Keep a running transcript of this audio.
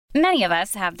Many of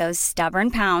us have those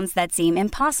stubborn pounds that seem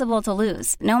impossible to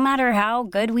lose, no matter how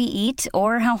good we eat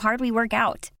or how hard we work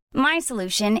out. My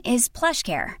solution is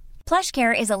PlushCare.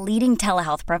 PlushCare is a leading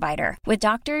telehealth provider with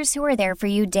doctors who are there for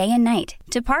you day and night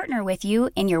to partner with you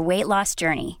in your weight loss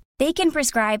journey. They can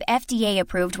prescribe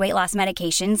FDA-approved weight loss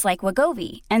medications like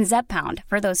Wegovy and Zepbound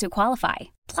for those who qualify.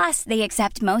 Plus, they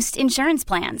accept most insurance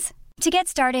plans. To get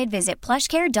started, visit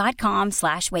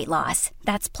plushcare.com/weightloss.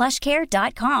 That's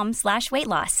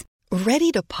plushcare.com/weightloss.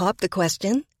 Ready to pop the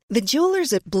question? The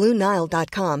jewelers at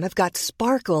BlueNile.com have got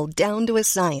sparkle down to a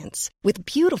science with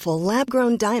beautiful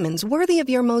lab-grown diamonds worthy of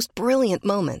your most brilliant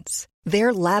moments.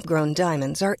 Their lab-grown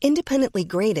diamonds are independently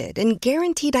graded and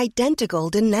guaranteed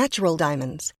identical to natural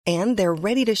diamonds, and they're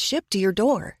ready to ship to your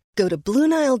door. Go to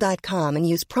BlueNile.com and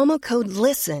use promo code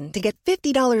LISTEN to get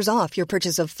 $50 off your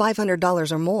purchase of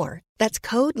 $500 or more. That's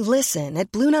code LISTEN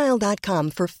at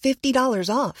BlueNile.com for $50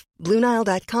 off.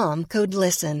 BlueNile.com, code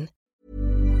LISTEN.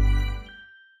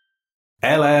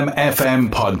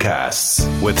 LMFM Podcasts.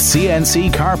 With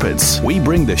CNC Carpets, we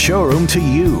bring the showroom to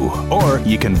you. Or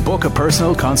you can book a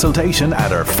personal consultation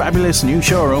at our fabulous new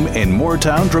showroom in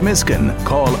Moortown, Dromiskin.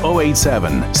 Call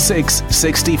 087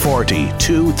 660 40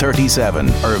 237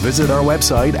 or visit our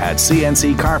website at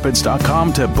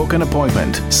cnccarpets.com to book an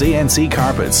appointment. CNC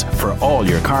Carpets, for all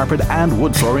your carpet and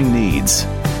wood flooring needs.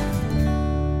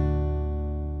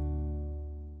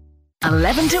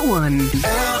 11 to 1.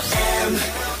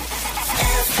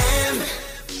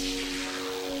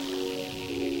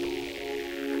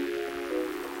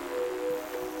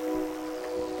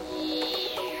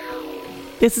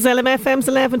 This is LMFM's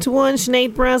 11 to 1.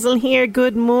 Sinead Brazel here.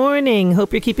 Good morning.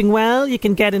 Hope you're keeping well. You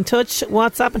can get in touch.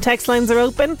 WhatsApp and text lines are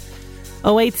open.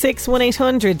 086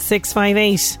 1800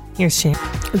 658. Here's Cher.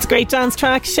 It's a great dance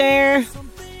track, Cher.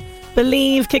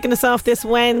 Believe, kicking us off this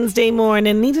Wednesday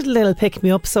morning. Needed a little pick me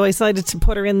up, so I decided to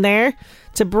put her in there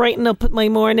to brighten up my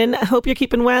morning. I hope you're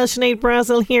keeping well. Sinead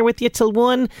Brazel here with you till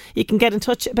 1. You can get in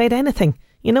touch about anything.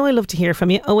 You know I love to hear from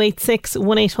you. 086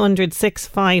 1800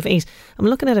 658. I'm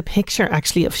looking at a picture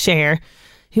actually of Cher,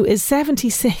 who is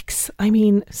 76. I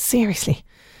mean, seriously,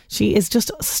 she is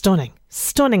just stunning.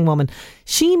 Stunning woman.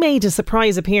 She made a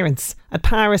surprise appearance at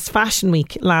Paris Fashion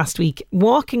Week last week,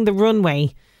 walking the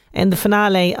runway in the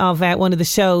finale of one of the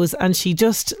shows, and she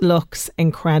just looks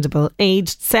incredible.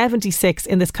 Aged 76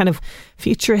 in this kind of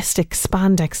futuristic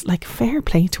spandex. Like, fair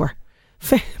play to her.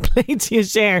 Fair play to you,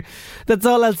 Cher. That's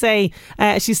all I'll say.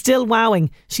 She's still wowing.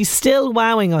 She's still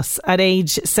wowing us at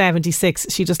age 76.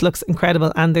 She just looks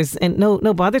incredible, and there's no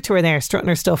bother to her there, strutting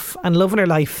her stuff and loving her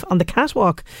life on the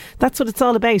catwalk. That's what it's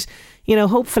all about. You know,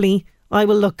 hopefully I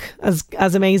will look as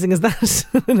amazing as that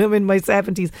when I'm in my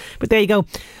 70s. But there you go.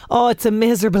 Oh, it's a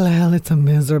miserable hell. It's a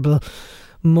miserable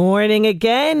morning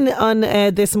again on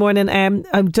this morning. I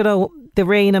don't know, the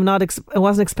rain, I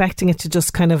wasn't expecting it to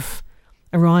just kind of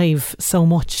arrive so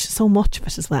much of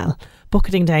it as well,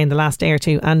 bucketing down the last day or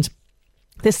two. And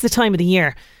this is the time of the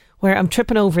year where I'm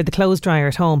tripping over the clothes dryer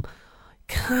at home.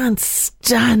 Can't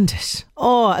stand it.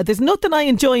 Oh, there's nothing I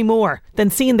enjoy more than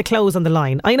seeing the clothes on the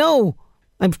line. I know,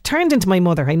 I've turned into my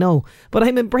mother, I know, but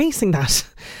I'm embracing that.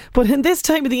 But in this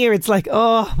time of the year, it's like,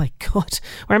 oh my God,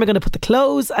 where am I going to put the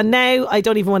clothes? And now I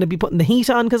don't even want to be putting the heat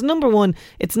on, because number one,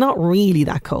 it's not really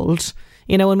that cold.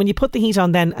 You know, and when you put the heat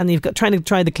on then and you've got trying to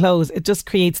dry the clothes, it just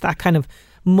creates that kind of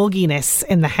mugginess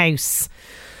in the house.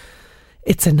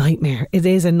 It's a nightmare. It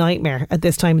is a nightmare at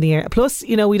this time of the year. Plus,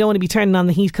 you know, we don't want to be turning on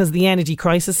the heat because of the energy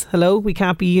crisis. Hello, we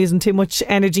can't be using too much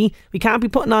energy. We can't be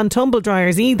putting on tumble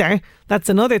dryers either. That's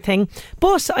another thing.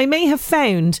 But I may have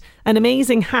found an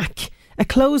amazing hack, a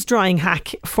clothes drying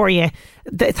hack for you,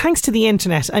 thanks to the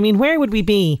internet. I mean, where would we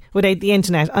be without the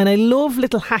internet? And I love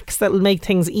little hacks that will make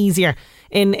things easier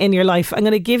in your life. I'm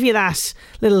going to give you that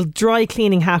little dry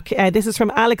cleaning hack. This is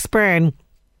from Alex Byrne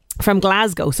from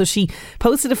Glasgow. So she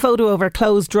posted a photo of her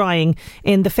clothes drying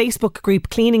in the Facebook group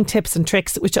Cleaning Tips and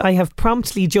Tricks, which I have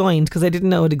promptly joined because I didn't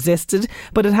know it existed,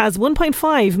 but it has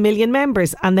 1.5 million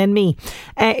members and then me.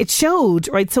 It showed,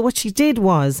 right, so what she did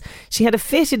was she had a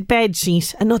fitted bed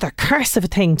sheet, another curse of a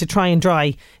thing to try and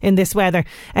dry in this weather,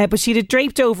 but she'd it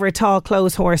draped over a tall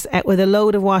clothes horse with a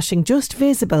load of washing just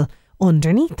visible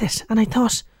underneath it. And I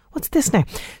thought, what's this now?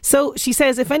 So she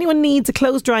says, if anyone needs a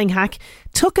clothes drying hack,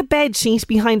 tuck a bed sheet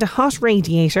behind a hot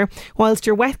radiator whilst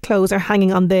your wet clothes are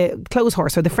hanging on the clothes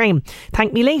horse or the frame.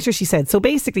 Thank me later, she said. So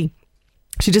basically,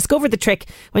 she discovered the trick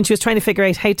when she was trying to figure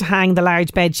out how to hang the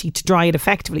large bed sheet to dry it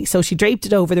effectively. So she draped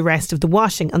it over the rest of the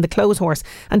washing on the clothes horse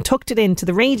and tucked it into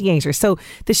the radiator. So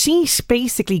the sheet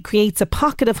basically creates a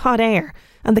pocket of hot air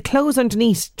and the clothes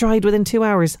underneath dried within 2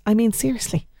 hours. I mean,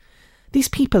 seriously. These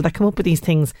people that come up with these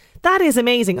things, That is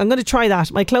amazing. I'm going to try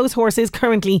that. My clothes horse is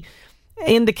currently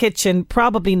in the kitchen,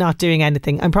 probably not doing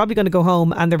anything. I'm probably going to go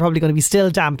home and they're probably going to be still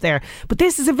damp there. But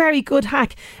this is a very good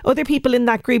hack. Other people in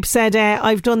that group said,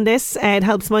 I've done this. It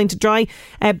helps mine to dry.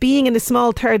 Being in a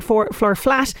small third floor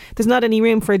flat, there's not any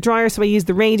room for a dryer, so I use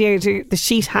the radiator. The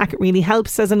sheet hack, it really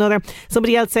helps, says another.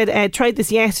 Somebody else said, tried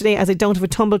this yesterday as I don't have a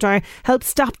tumble dryer. Helps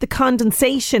stop the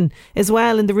condensation as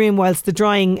well in the room whilst the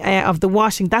drying of the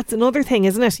washing. That's another thing,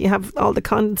 isn't it? You have all the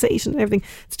condensation and everything.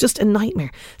 It's just a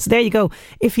nightmare. So there you go.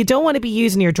 If you don't want to be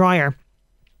using your dryer,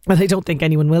 well, I don't think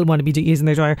anyone will want to be using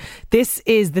their dryer, this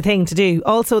is the thing to do.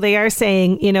 Also, they are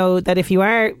saying, you know, that if you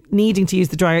are needing to use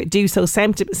the dryer, do so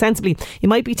sensibly. You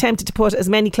might be tempted to put as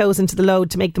many clothes into the load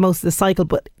to make the most of the cycle,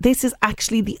 but this is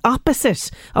actually the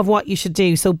opposite of what you should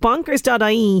do. So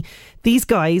bonkers.ie, these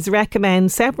guys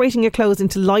recommend separating your clothes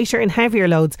into lighter and heavier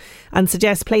loads and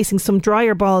suggest placing some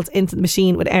dryer balls into the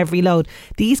machine with every load.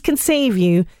 These can save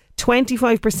you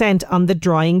 25% on the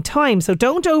drying time. So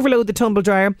don't overload the tumble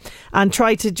dryer and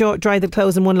try to dry the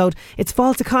clothes in one load. It's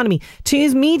false economy.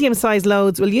 2 medium-sized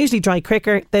loads will usually dry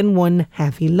quicker than 1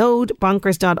 heavy load.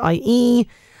 Bonkers.ie.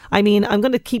 I mean, I'm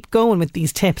going to keep going with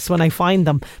these tips when I find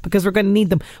them because we're going to need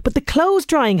them. But the clothes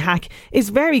drying hack is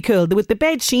very cool. With the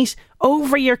bed sheet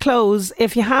over your clothes,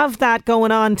 if you have that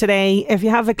going on today, if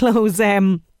you have a clothes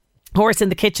horse in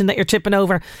the kitchen that you're tripping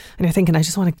over and you're thinking, I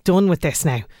just want it done with this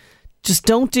now. Just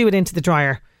don't do it into the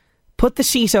dryer. Put the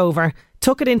sheet over,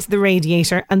 tuck it into the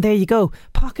radiator, and there you go.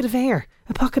 Pocket of air.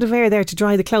 A pocket of air there to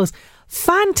dry the clothes.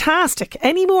 Fantastic.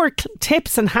 Any more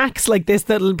tips and hacks like this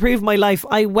that'll improve my life,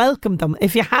 I welcome them.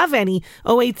 If you have any,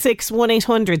 086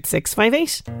 1800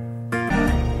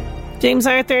 658. James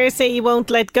Arthur, say you won't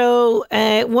let go.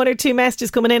 1 or 2 messages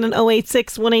coming in on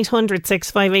 086 1800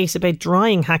 658 about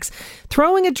drying hacks.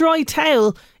 Throwing a dry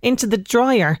towel into the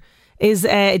dryer is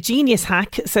a genius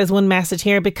hack, says one message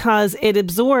here, because it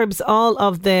absorbs all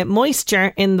of the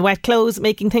moisture in the wet clothes,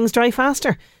 making things dry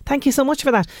faster. Thank you so much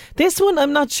for that. This one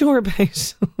I'm not sure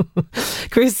about.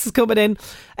 Chris is coming in.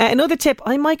 Another tip,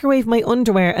 I microwave my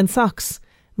underwear and socks.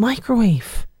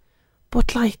 Microwave.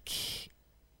 But like,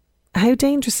 how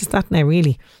dangerous is that now,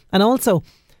 really? And also,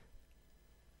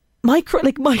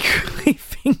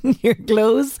 microwaving your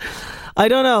clothes, I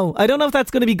don't know. I don't know if that's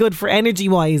going to be good for energy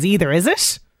wise either, is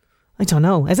it? I don't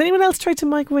know. Has anyone else tried to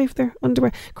microwave their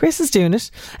underwear? Chris is doing it.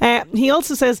 He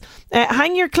also says,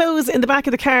 hang your clothes in the back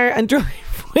of the car and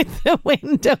drive with the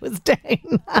windows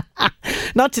down.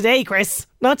 Not today, Chris.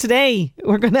 Not today.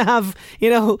 We're going to have,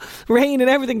 rain and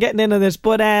everything getting in on it.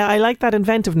 But I like that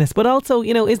inventiveness. But also,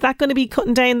 is that going to be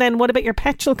cutting down then? What about your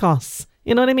petrol costs?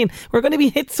 You know what I mean? We're going to be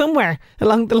hit somewhere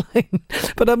along the line.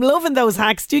 But I'm loving those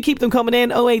hacks. Do keep them coming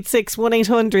in. 086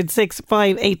 1800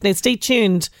 658. Now stay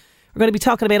tuned. We're going to be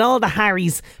talking about all the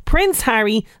Harrys. Prince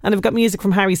Harry, and I've got music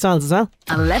from Harry Styles as well.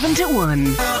 11 to 1.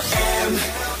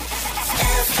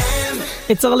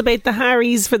 It's all about the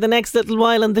Harrys for the next little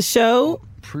while on the show.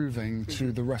 Proving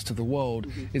to the rest of the world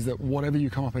is that whatever you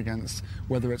come up against,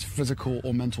 whether it's physical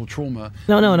or mental trauma...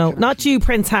 No, not you,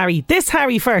 Prince Harry. This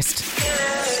Harry first.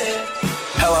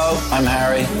 Hello, I'm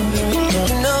Harry.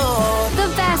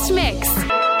 The best mix.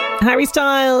 Harry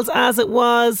Styles, as it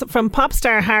was, from pop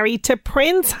star Harry to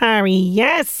Prince Harry.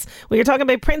 Yes, we are talking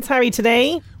about Prince Harry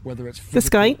today. Whether it's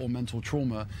physical or mental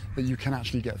trauma, that you can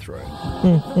actually get through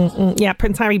it. Yeah,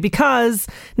 Prince Harry, because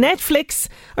Netflix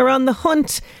are on the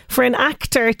hunt for an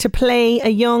actor to play a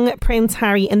young Prince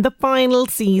Harry in the final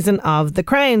season of The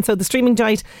Crown. So the streaming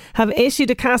giant have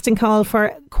issued a casting call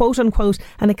for, quote unquote,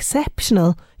 an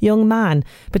exceptional young man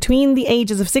between the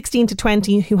ages of 16 to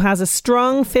 20 who has a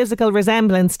strong physical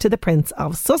resemblance to the Prince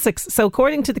of Sussex. So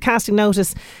according to the casting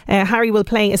notice, Harry will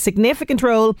play a significant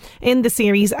role in the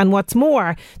series, and what's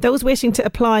more, those wishing to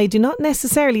apply do not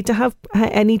necessarily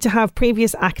need to have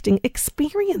previous acting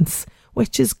experience,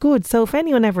 which is good. So if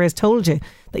anyone ever has told you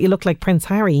that you look like Prince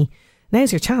Harry,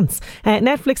 now's your chance.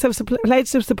 Netflix have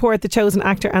pledged to support the chosen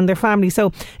actor and their family.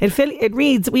 So it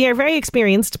reads, we are very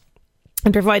experienced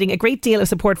and providing a great deal of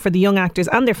support for the young actors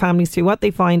and their families through what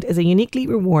they find is a uniquely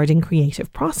rewarding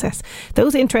creative process.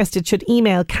 Those interested should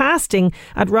email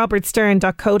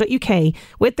casting@robertstern.co.uk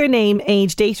with their name,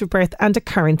 age, date of birth and a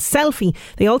current selfie.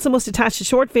 They also must attach a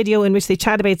short video in which they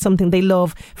chat about something they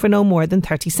love for no more than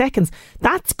 30 seconds.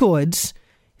 That's good.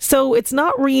 So it's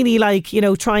not really like,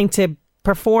 trying to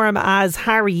perform as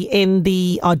Harry in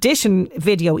the audition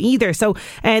video either. So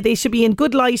they should be in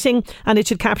good lighting and it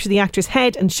should capture the actor's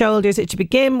head and shoulders. It should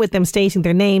begin with them stating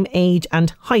their name, age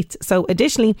and height. So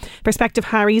additionally, prospective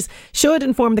Harrys should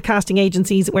inform the casting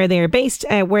agencies where they are based,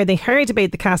 where they heard about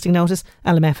the casting notice.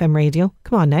 LMFM radio.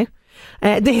 Come on now.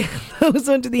 Those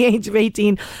under the age of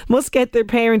 18 must get their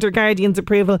parent or guardian's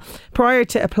approval prior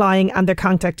to applying, and their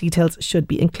contact details should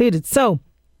be included. So,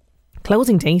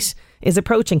 closing date is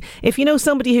approaching. If you know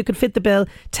somebody who could fit the bill,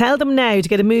 tell them now to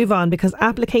get a move on, because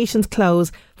applications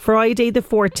close Friday the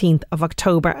 14th of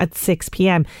October at 6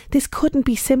 p.m. This couldn't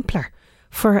be simpler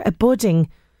for a budding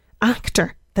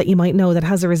actor that you might know that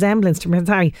has a resemblance to Prince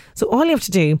Harry. So all you have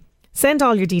to do, send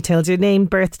all your details, your name,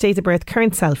 birth, date of birth,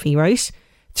 current selfie, right?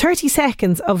 30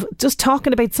 seconds of just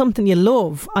talking about something you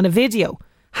love on a video.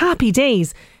 Happy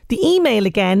days. The email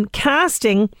again,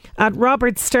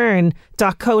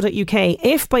 casting@robertstern.co.uk.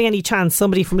 If by any chance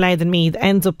somebody from Louth and Meath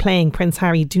ends up playing Prince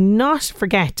Harry, do not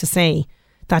forget to say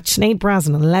that Sinead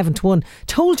Brazen on 11 to 1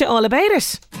 told you all about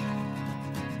it.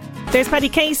 There's Paddy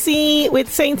Casey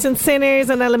with Saints and Sinners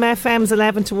on LMFM's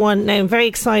 11 to 1. Now I'm very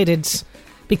excited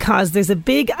because there's a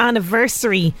big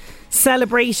anniversary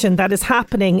celebration that is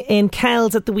happening in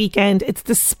Kells at the weekend. It's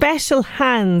the Special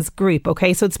Hands group,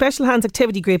 okay? So it's Special Hands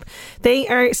Activity Group. They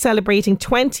are celebrating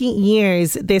 20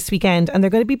 years this weekend, and they're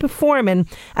going to be performing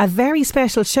a very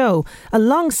special show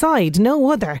alongside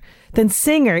no other than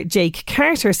singer Jake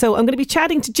Carter. So I'm going to be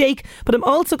chatting to Jake, but I'm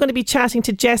also going to be chatting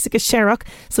to Jessica Sherrock.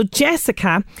 So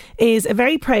Jessica is a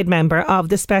very proud member of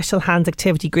the Special Hands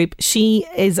Activity Group. She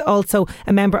is also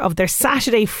a member of their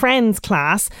Saturday Friends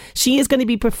class. She is going to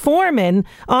be performing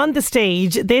on the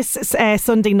stage this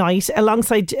Sunday night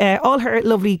alongside all her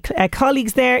lovely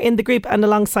colleagues there in the group, and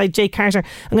alongside Jake Carter.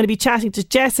 I'm going to be chatting to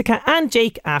Jessica and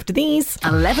Jake after these.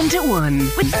 11 to 1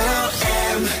 with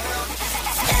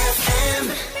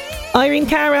Irene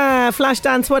Cara,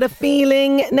 Flashdance, what a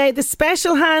feeling. Now, the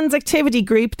Special Hands Activity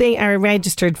Group, they are a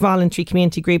registered voluntary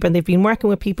community group, and they've been working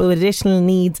with people with additional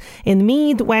needs in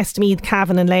Meath, Westmeath,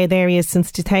 Cavan and Louth areas since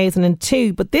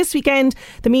 2002. But this weekend,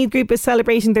 the Meath group is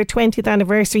celebrating their 20th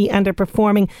anniversary and are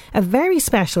performing a very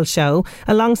special show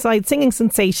alongside singing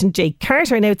sensation Jake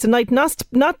Carter. Now, it's a night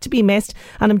not to be missed,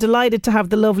 and I'm delighted to have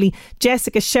the lovely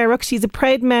Jessica Sherrock. She's a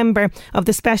proud member of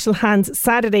the Special Hands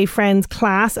Saturday Friends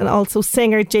class, and also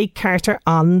singer Jake Carter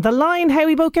on the line. How are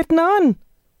we both getting on?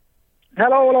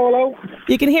 Hello.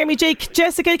 You can hear me, Jake.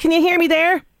 Jessica, can you hear me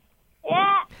there?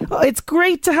 Yeah. Oh, it's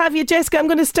great to have you, Jessica. I'm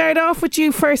going to start off with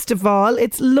you first of all.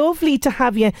 It's lovely to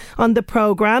have you on the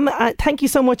programme. Thank you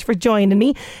so much for joining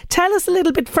me. Tell us a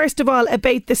little bit first of all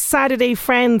about the Saturday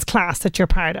Friends class that you're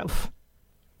part of.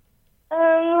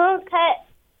 Okay.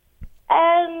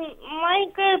 My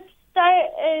group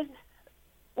started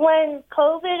when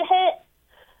COVID hit,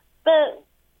 but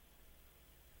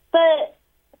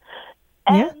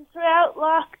throughout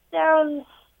lockdown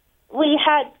we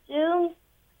had Zoom,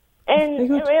 and it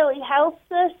really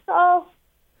helped us all.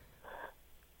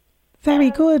 Very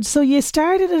good. So you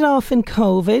started it off in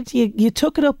COVID, you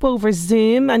took it up over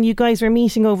Zoom, and you guys were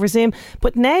meeting over Zoom,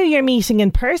 but now you're meeting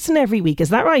in person every week, is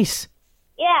that right?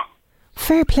 Yeah.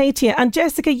 Fair play to you. And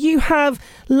Jessica, you have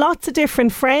lots of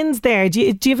different friends there. Do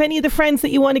you have any of the friends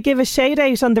that you want to give a shout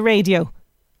out on the radio?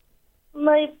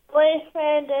 My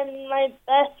boyfriend and my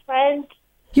best friend.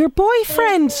 Your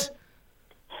boyfriend?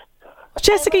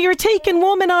 Jessica, you're taking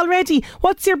woman already.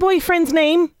 What's your boyfriend's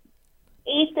name?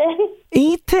 Ethan.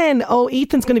 Ethan. Oh,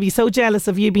 Ethan's going to be so jealous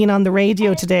of you being on the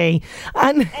radio today.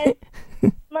 And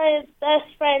my best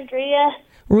friend, Rhea.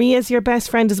 Rhea's your best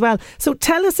friend as well. So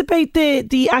tell us about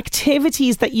the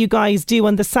activities that you guys do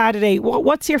on the Saturday.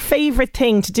 What's your favourite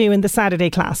thing to do in the Saturday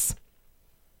class?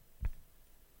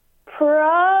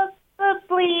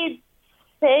 Probably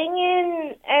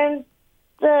singing and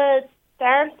the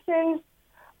dancing.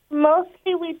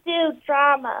 Mostly we do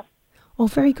drama. Oh,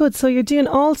 very good. So you're doing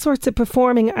all sorts of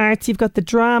performing arts. You've got the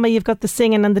drama, you've got the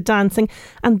singing and the dancing.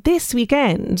 And this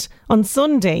weekend, on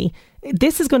Sunday,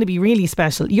 this is going to be really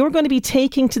special. You're going to be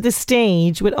taking to the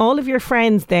stage with all of your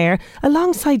friends there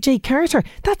alongside Jake Carter.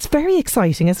 That's very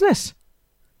exciting, isn't it?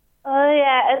 Oh,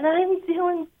 yeah. And I'm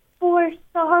doing 4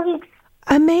 songs.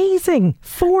 Amazing.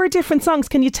 4 different songs.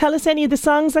 Can you tell us any of the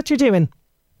songs that you're doing?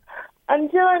 I'm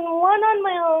doing one on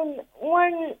my own,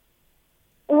 one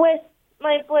with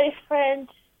my boyfriend,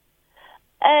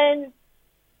 and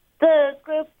the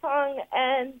group song,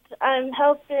 and I'm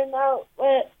helping out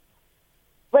with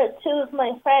 2 of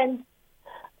my friends,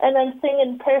 and I'm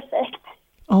singing perfect.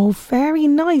 Oh, very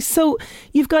nice. So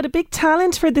you've got a big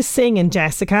talent for the singing,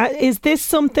 Jessica. Is this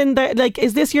something that,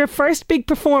 is this your first big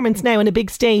performance now on a big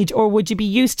stage, or would you be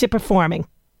used to performing?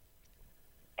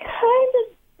 Kind of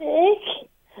big.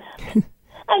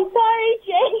 I'm sorry,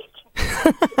 Jake.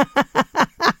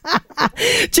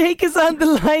 Jake is on the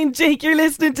line. Jake, you're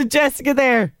listening to Jessica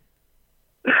there.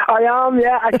 I am,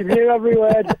 yeah. I can hear every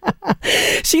word.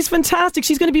 She's fantastic.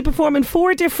 She's going to be performing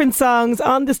 4 different songs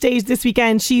on the stage this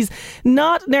weekend. She's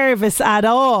not nervous at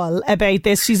all about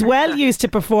this. She's well used to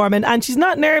performing, and she's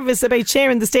not nervous about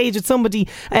sharing the stage with somebody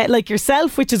like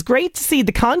yourself, which is great to see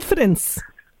the confidence.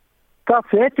 That's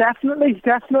it, definitely.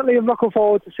 I'm looking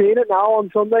forward to seeing it now on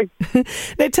Sunday.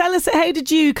 Now tell us, how did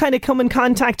you kind of come in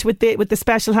contact with the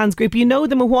Special Hands group? You know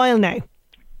them a while now.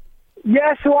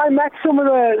 Yeah, so I met some of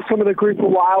the group a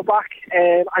while back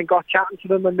and got chatting to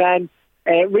them, and then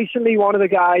recently one of the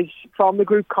guys from the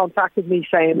group contacted me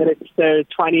saying that it's their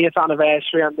 20th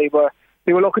anniversary and they were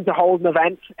looking to hold an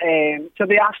event. So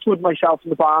they asked would myself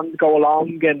and the band go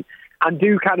along and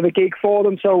do kind of a gig for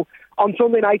them. So on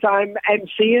Sunday night I'm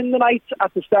emceeing the night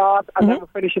at the start, and then we're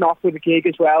finishing off with a gig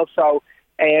as well. So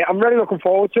I'm really looking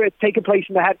forward to it. It's taking place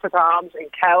in the Headford Arms in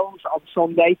Kells on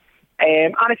Sunday.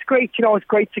 And it's great, it's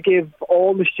great to give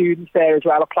all the students there as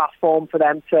well a platform for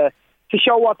them to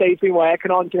show what they've been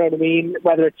working on, do you know what I mean?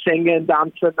 Whether it's singing,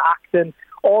 dancing, acting,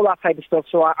 all that type of stuff.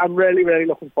 So I'm really, really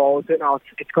looking forward to it now.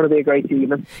 It's going to be a great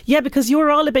evening. Yeah, because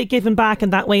you're all about giving back in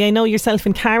that way. I know yourself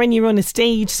and Karen, you run a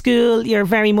stage school. You're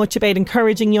very much about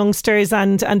encouraging youngsters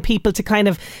and people to kind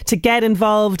of to get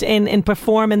involved in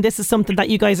performing. This is something that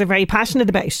you guys are very passionate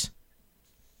about.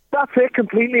 That's it,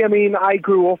 completely. I mean, I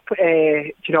grew up,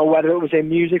 whether it was in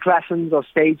music lessons or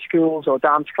stage schools or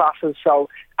dance classes, so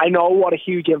I know what a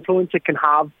huge influence it can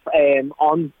have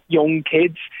on young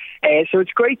kids. So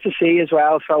it's great to see as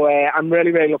well. So I'm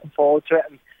really, really looking forward to it.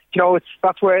 And,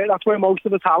 that's where most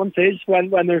of the talent is when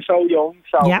they're so young.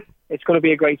 So. Yep. It's going to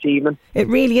be a great evening. It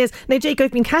really is. Now, Jake,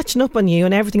 I've been catching up on you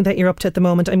and everything that you're up to at the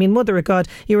moment. I mean, mother of God,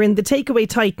 you're in the Takeaway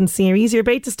Titan series. You're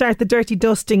about to start the Dirty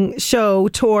Dusting show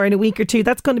tour in a week or two.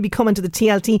 That's going to be coming to the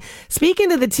TLT.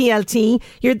 Speaking of the TLT,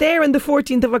 you're there on the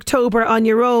 14th of October on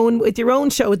your own with your own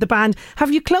show with the band.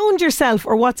 Have you cloned yourself,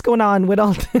 or what's going on with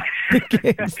all the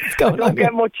gigs going on? I don't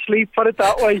get much sleep, put it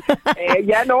that way.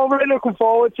 I'm really looking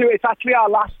forward to it. It's actually our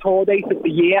last tour date of the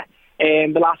year.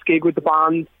 The last gig with the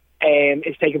band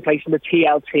is taking place in the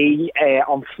TLT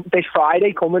on this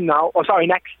Friday coming now. Oh, sorry,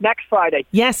 next Friday.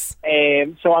 Yes.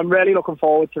 So I'm really looking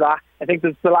forward to that. I think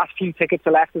there's the last few tickets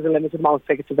are left. There's a limited amount of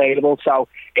tickets available. So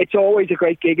it's always a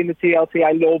great gig in the TLT.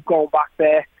 I love going back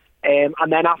there. And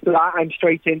then after that, I'm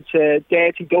straight into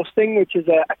Dirty Dusting, which is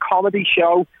a comedy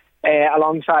show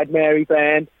alongside Mary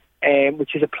Byrne.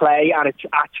 Which is a play, and it's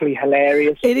actually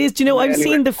hilarious. It is. Do you know, I've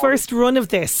seen the first run of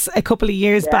this a couple of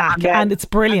years back, and it's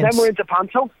brilliant. And then we're into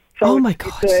Panto. So oh my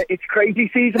God. It's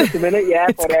crazy season at the minute, yeah.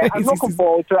 But I'm looking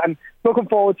forward to it. I'm looking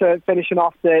forward to finishing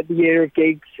off the year of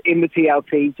gigs in the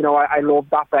TLT. I love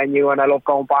that venue and I love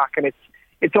going back, and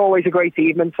it's always a great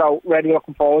evening, so really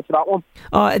looking forward to that one.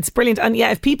 Oh, it's brilliant. And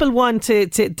yeah, if people want to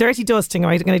Dirty Dusting,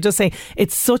 right, I'm going to just say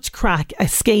it's such crack,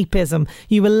 escapism.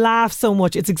 You will laugh so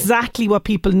much. It's exactly what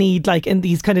people need, like in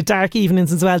these kind of dark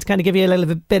evenings as well, to kind of give you a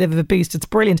little bit of a boost. It's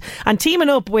brilliant. And teaming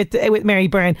up with Mary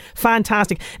Byrne,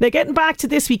 fantastic. Now getting back to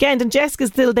this weekend, and Jessica's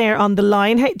still there on the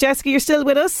line. Hey, Jessica, you're still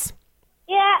with us?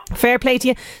 Yeah. Fair play to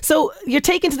you. So you're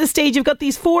taken to the stage. You've got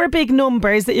these 4 big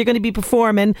numbers that you're going to be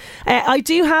performing. I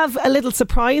do have a little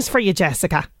surprise for you,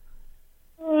 Jessica.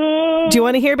 Do you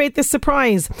want to hear about this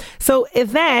surprise? So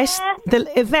Yvette,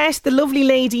 the lovely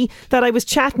lady that I was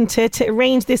chatting to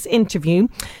arrange this interview,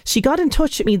 she got in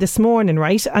touch with me this morning,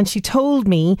 right? And she told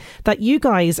me that you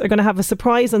guys are going to have a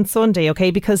surprise on Sunday, okay?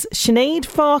 Because Sinead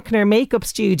Faulkner Makeup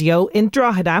Studio in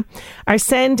Drogheda are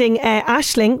sending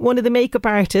Aisling, one of the makeup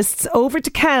artists, over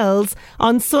to Kells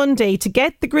on Sunday to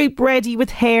get the group ready with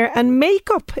hair and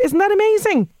makeup. Isn't that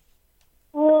amazing?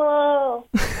 Whoa.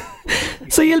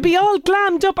 So you'll be all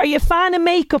glammed up. Are you a fan of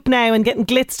makeup now and getting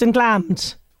glitzed and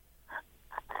glammed?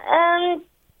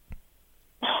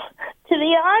 To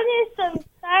be honest, I'm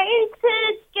starting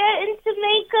to get into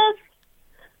makeup.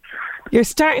 You're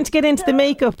starting to get into the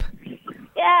makeup?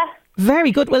 Yeah.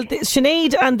 Very good. Well,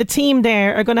 Sinead and the team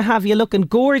there are going to have you looking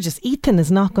gorgeous. Ethan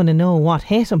is not going to know what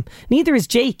hit him. Neither is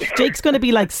Jake. Jake's going to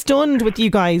be like stunned with you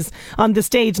guys on the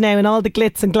stage now and all the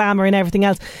glitz and glamour and everything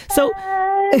else. So...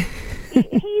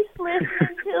 He's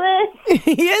listening to it.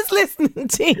 He is listening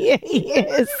to you. He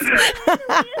is.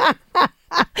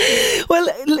 Well,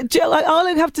 all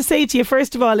I'd have to say to you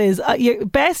first of all is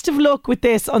best of luck with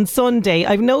this on Sunday.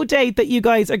 I've no doubt that you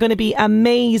guys are going to be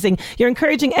amazing. You're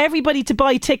encouraging everybody to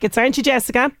buy tickets, aren't you,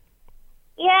 Jessica?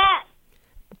 Yeah.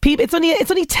 It's only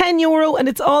 €10 and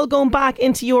it's all going back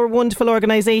into your wonderful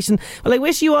organisation. Well, I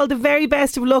wish you all the very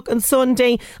best of luck on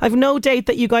Sunday. I've no doubt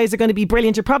that you guys are going to be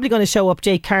brilliant. You're probably going to show up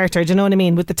Jake Carter, do you know what I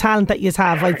mean? With the talent that you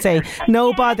have, I'd say.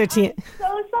 No bother to you. I'm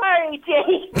so sorry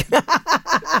sorry, Jake.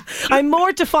 I'm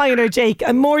mortifying her, Jake.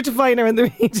 I'm mortifying her on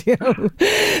the radio.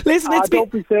 Listen,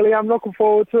 don't be silly. I'm looking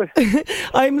forward to it.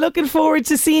 I'm looking forward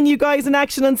to seeing you guys in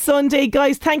action on Sunday.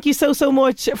 Guys, thank you so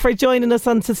much for joining us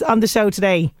on the show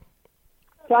today.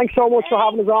 Thanks so much for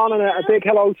having us on, and a big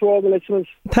hello to all the listeners.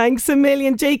 Thanks a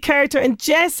million. Jake Carter and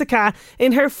Jessica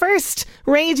in her first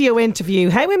radio interview.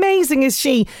 How amazing is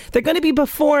she? They're going to be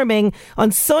performing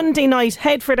on Sunday night,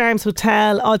 Headford Arms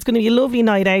Hotel. Oh, it's going to be a lovely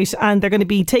night out, and they're going to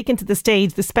be taken to the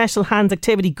stage, the Special Hands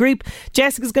Activity Group.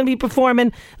 Jessica's going to be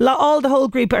performing. The whole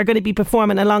group are going to be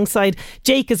performing alongside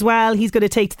Jake as well. He's going to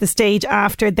take to the stage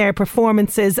after their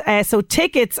performances. So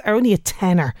tickets are only a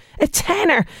tenner,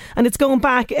 and it's going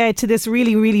back to this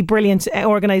really brilliant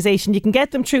organisation. You can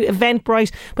get them through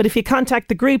Eventbrite, but if you contact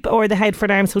the group or the Headford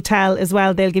Arms Hotel as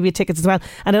well, they'll give you tickets as well.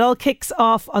 And it all kicks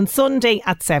off on Sunday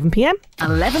at 7 p.m.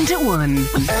 11 to 1.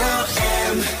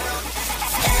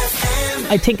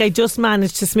 I think I just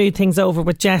managed to smooth things over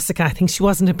with Jessica. I think she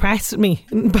wasn't impressed with me,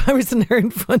 embarrassing her in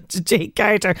front of Jake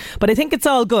Carter. But I think it's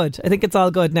all good.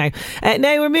 Now.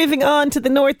 Now we're moving on to the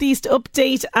Northeast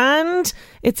update, and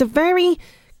it's a very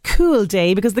cool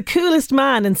day because the coolest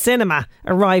man in cinema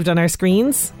arrived on our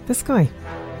screens. This guy.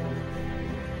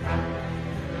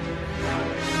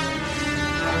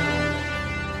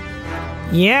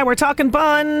 Yeah, we're talking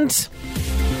Bond.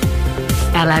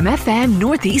 LMFM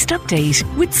Northeast Update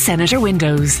with Senator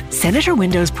Windows. Senator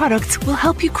Windows products will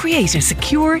help you create a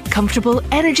secure, comfortable,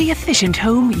 energy efficient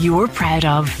home you're proud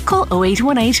of. Call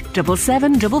 0818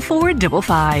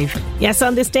 774455. Yes,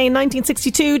 on this day in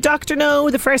 1962, Dr. No,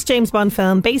 the first James Bond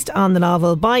film based on the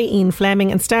novel by Ian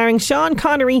Fleming and starring Sean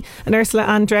Connery and Ursula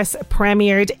Andress,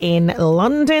 premiered in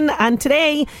London. And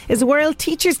today is World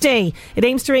Teachers' Day. It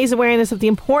aims to raise awareness of the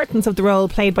importance of the role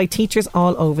played by teachers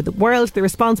all over the world. The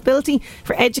responsibility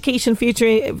for educating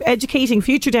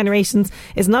future generations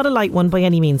is not a light one by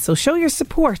any means. So show your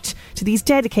support to these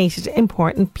dedicated,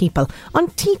 important people on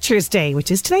Teachers' Day,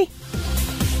 which is today.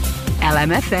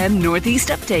 LMFM Northeast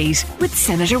Update with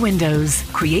Senator Windows.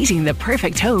 Creating the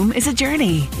perfect home is a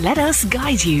journey. Let us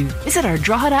guide you. Visit our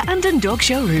Drogheda and Dundalk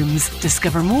showrooms.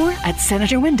 Discover more at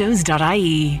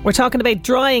senatorwindows.ie. We're talking about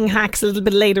drying hacks a little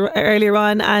bit earlier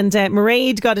on, and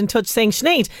Mairead got in touch saying,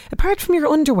 Sinead, apart from your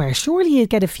underwear, surely you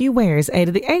get a few wears out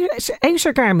of the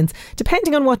outer garments,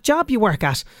 depending on what job you work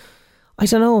at. I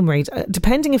don't know, Mairead.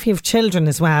 Depending if you have children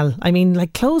as well. I mean,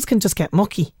 like, clothes can just get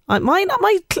mucky.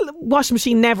 My washing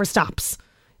machine never stops.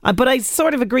 But I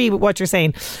sort of agree with what you're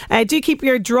saying. Do keep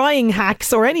your drying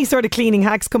hacks or any sort of cleaning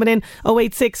hacks coming in.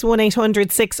 086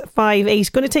 1800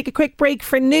 658. Going to take a quick break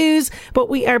for news, but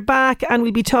we are back and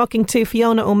we'll be talking to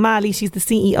Fiona O'Malley. She's the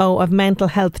CEO of mental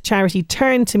health charity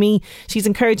Turn to Me. She's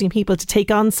encouraging people to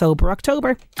take on Sober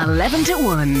October. 11 to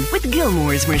 1 with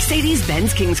Gilmore's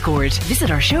Mercedes-Benz Kings Court. Visit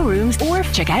our showrooms or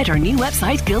check out our new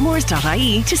website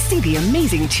gilmores.ie to see the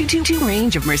amazing 222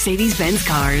 range of Mercedes-Benz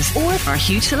cars or our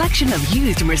huge selection of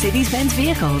used Mercedes-Benz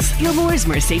vehicles. Gilmore's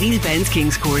Mercedes-Benz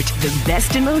Kings Court, the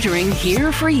best in motoring,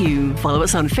 here for you. Follow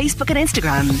us on Facebook and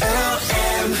Instagram.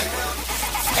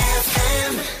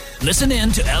 Listen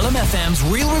in to LMFM's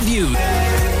Real Review.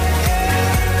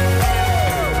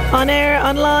 On air,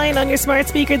 online, on your smart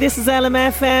speaker, this is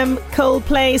LMFM.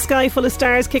 Coldplay, Sky Full of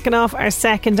Stars, kicking off our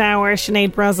second hour.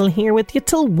 Sinead Brazel here with you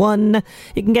till 1.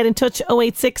 You can get in touch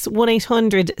 086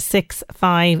 1800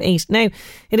 658. Now,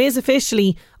 it is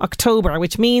officially October,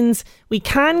 which means we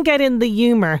can get in the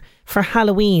humour for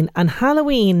Halloween. And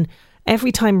Halloween,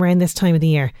 every time around this time of the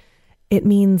year, it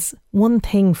means one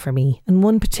thing for me and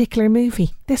one particular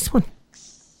movie. This one.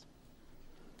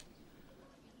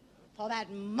 For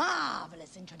that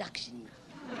marvellous introduction.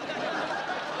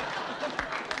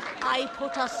 I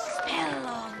put a spell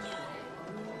on you.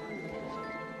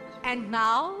 And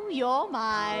now you're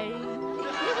mine.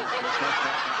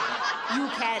 You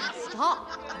can't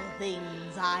stop the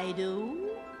things I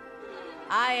do.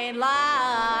 I ain't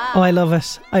lying. Oh, I love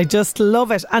it. I just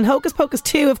love it. And Hocus Pocus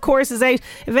 2, of course, is out.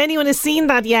 If anyone has seen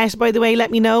that yet, by the way,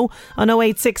 let me know on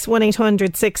 086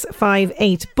 1800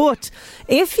 658. But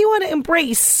if you want to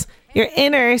embrace your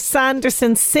inner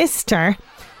Sanderson sister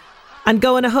and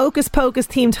go on a Hocus Pocus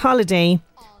themed holiday,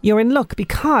 you're in luck,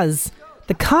 because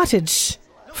the cottage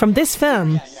from this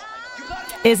film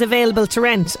is available to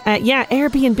rent.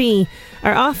 Airbnb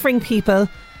are offering people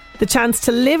the chance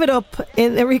to live it up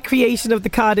in a recreation of the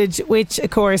cottage, which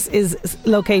of course is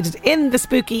located in the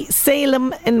spooky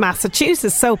Salem in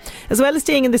Massachusetts. So as well as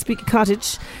staying in the spooky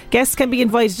cottage, guests can be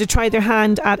invited to try their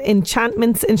hand at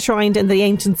enchantments enshrined in the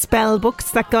ancient spell books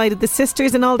that guided the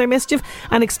sisters in all their mischief,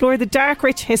 and explore the dark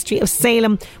rich history of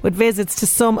Salem with visits to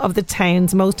some of the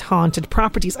town's most haunted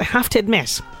properties. I have to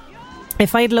admit,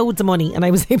 if I had loads of money and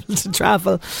I was able to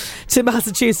travel to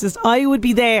Massachusetts, I would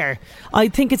be there. I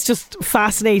think it's just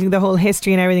fascinating, the whole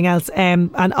history and everything else,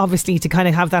 and obviously to kind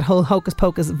of have that whole hocus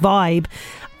pocus vibe.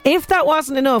 If that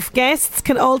wasn't enough, guests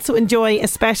can also enjoy a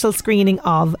special screening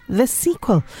of the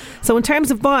sequel. So in terms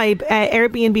of vibe,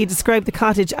 Airbnb described the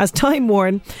cottage as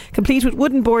time-worn, complete with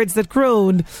wooden boards that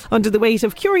groan under the weight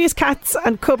of curious cats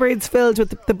and cupboards filled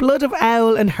with the blood of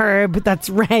owl and herb that's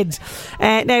red.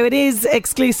 Now, it is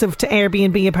exclusive to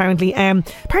Airbnb, apparently.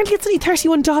 Apparently it's only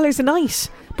 $31 a night.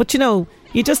 But,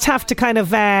 you just have to kind of,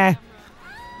 get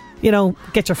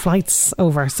your flights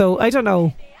over. So, I don't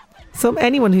know. So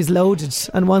anyone who's loaded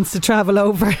and wants to travel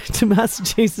over to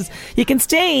Massachusetts, you can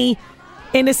stay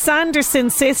in a Sanderson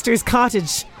Sisters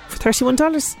cottage for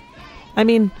 $31. I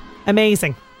mean,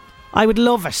 amazing. I would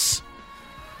love it.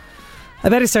 I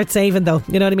better start saving though,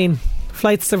 you know what I mean?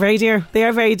 Flights are very dear. They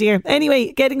are very dear.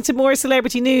 Anyway, getting to more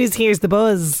celebrity news, here's The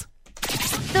Buzz.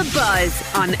 The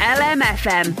Buzz on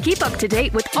LMFM. Keep up to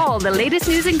date with all the latest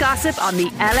news and gossip on the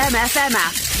LMFM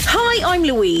app. Hi, I'm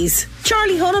Louise.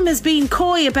 Charlie Hunnam has been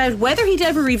coy about whether he'd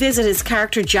ever revisit his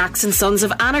character Jax in Sons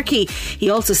of Anarchy. He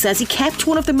also says he kept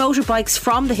one of the motorbikes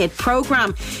from the hit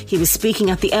programme. He was speaking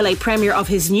at the LA premiere of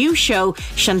his new show,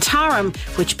 Shantaram,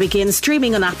 which begins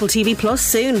streaming on Apple TV Plus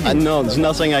soon. No, there's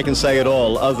nothing I can say at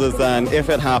all other than if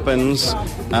it happens,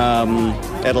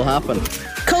 it'll happen.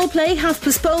 Coldplay have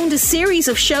postponed a series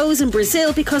of shows in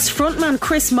Brazil because frontman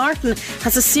Chris Martin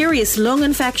has a serious lung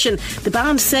infection. The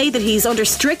band say that he's under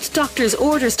strict doctor's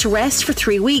orders to rest for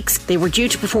 3 weeks. They were due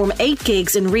to perform 8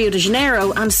 gigs in Rio de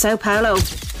Janeiro and Sao Paulo.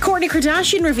 Kourtney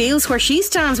Kardashian reveals where she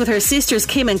stands with her sisters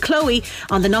Kim and Khloe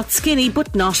on the Not Skinny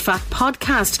But Not Fat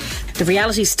podcast. The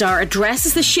reality star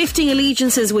addresses the shifting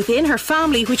allegiances within her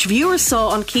family, which viewers saw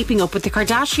on Keeping Up with the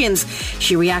Kardashians.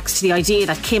 She reacts to the idea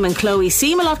that Kim and Khloe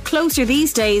seem a lot closer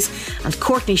these days, and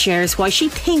Kourtney shares why she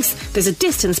thinks there's a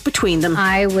distance between them.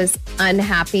 I was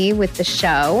unhappy with the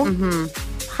show,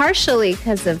 partially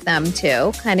because of them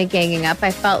too, kind of ganging up. I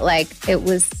felt like it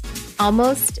was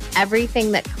almost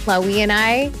everything that Khloe and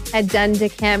I had done to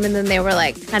Kim, and then they were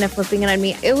like kind of flipping it on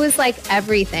me. It was like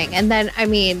everything. And then, I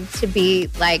mean, to be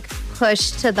like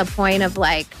pushed to the point of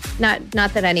like, not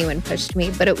that anyone pushed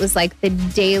me, but it was like the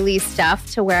daily stuff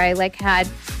to where I like had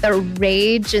the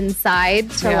rage inside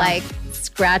to like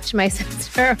scratch my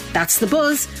sister. That's The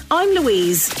Buzz. I'm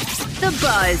Louise. The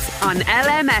Buzz on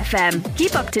LMFM.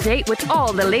 Keep up to date with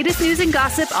all the latest news and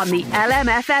gossip on the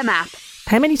LMFM app.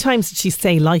 How many times did she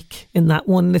say like in that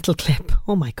one little clip?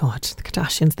 Oh my God, the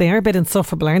Kardashians, they are a bit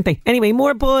insufferable, aren't they? Anyway,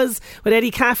 more Buzz with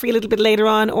Eddie Caffrey a little bit later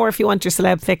on, or if you want your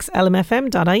celeb fix,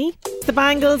 lmfm.ie. The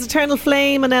Bangles, Eternal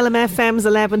Flame on LMFM's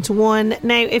 11 to 1.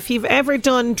 Now, if you've ever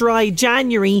done dry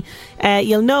January,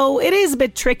 you'll know it is a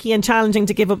bit tricky and challenging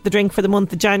to give up the drink for the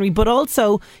month of January, but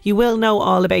also you will know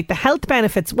all about the health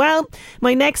benefits. Well,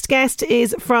 my next guest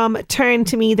is from Turn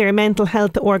to Me. They're a mental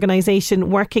health organisation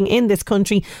working in this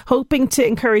country, hoping to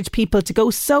encourage people to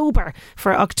go sober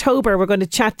for October. We're going to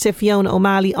chat to Fiona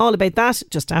O'Malley all about that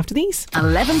just after these.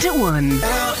 11 to 1.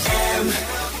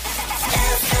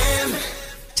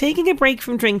 Taking a break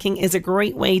from drinking is a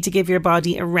great way to give your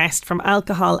body a rest from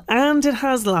alcohol, and it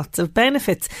has lots of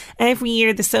benefits. Every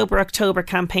year the Sober October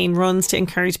campaign runs to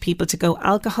encourage people to go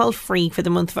alcohol free for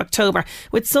the month of October,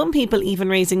 with some people even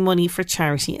raising money for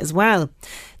charity as well.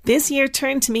 This year,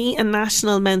 Turn to Me, a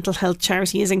national mental health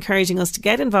charity, is encouraging us to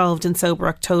get involved in Sober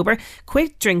October.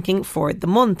 Quit drinking for the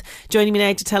month. Joining me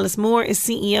now to tell us more is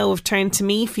CEO of Turn to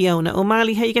Me, Fiona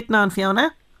O'Malley. How are you getting on,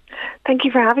 Fiona? Thank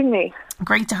you for having me.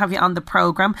 Great to have you on the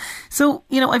programme. So,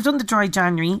 I've done the dry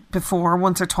January before,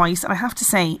 once or twice, and I have to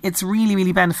say it's really,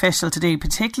 really beneficial to do,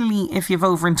 particularly if you've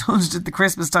overindulged at the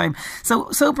Christmas time. So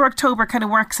Sober October kind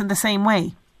of works in the same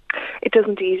way. It does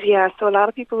indeed, yeah. So a lot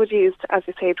of people would use, as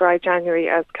you say, dry January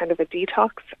as kind of a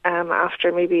detox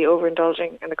after maybe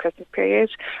overindulging in the Christmas period.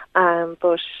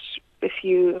 But if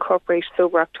you incorporate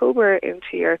Sober October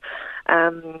into your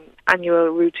annual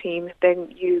routine,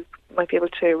 then you might be able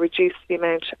to reduce the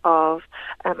amount of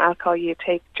alcohol you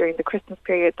take during the Christmas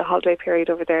period, the holiday period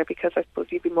over there, because I suppose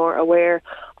you'd be more aware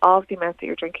of the amount that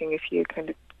you're drinking if you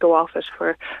kind of go off it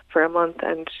for a month.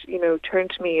 And, Turn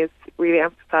to Me is really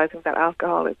emphasising that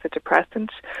alcohol is a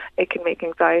depressant. It can make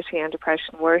anxiety and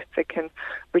depression worse. It can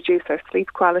reduce our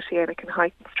sleep quality, and it can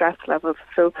heighten stress levels.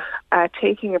 So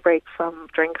taking a break from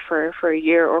drink for a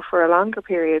year or for a longer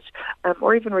period,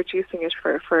 or even reducing it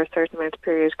for a certain amount of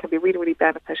period, can be really, really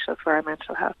beneficial for our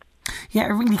mental health. Yeah,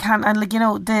 it really can. And like, you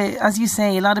know, as you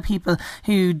say, a lot of people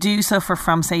who do suffer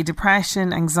from, say,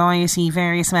 depression, anxiety,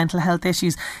 various mental health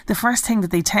issues, the first thing that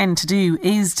they tend to do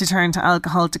is to turn to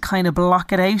alcohol to kind of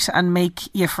block it out and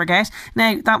make you forget.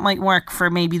 Now, that might work for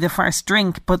maybe the first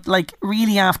drink, but like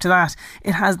really after that,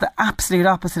 it has the absolute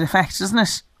opposite effect, doesn't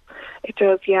it? It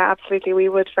does, yeah, absolutely. We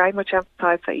would very much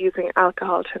emphasise that using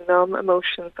alcohol to numb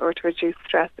emotions or to reduce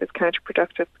stress is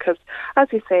counterproductive because, as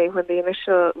you say, when the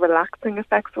initial relaxing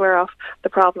effects wear off, the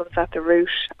problems at the root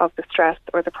of the stress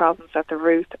or the problems at the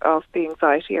root of the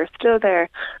anxiety are still there,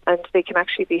 and they can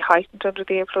actually be heightened under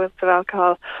the influence of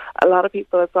alcohol. A lot of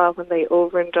people as well, when they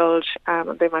overindulge,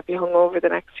 and they might be hungover the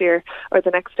next year or the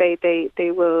next day,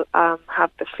 they will have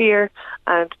the fear,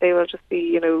 and they will just be,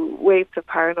 you know, waves of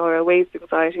paranoia, waves of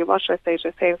anxiety. What should I say?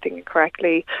 Should I say anything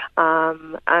incorrectly?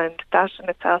 And that in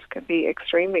itself can be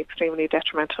extremely, extremely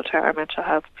detrimental to our mental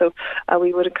health. So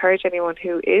we would encourage anyone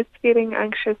who is feeling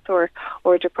anxious or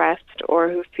depressed, or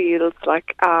who feels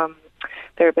like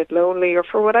they're a bit lonely, or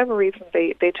for whatever reason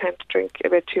they tend to drink a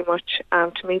bit too much,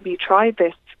 to maybe try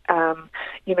this,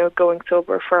 you know, going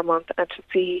sober for a month and to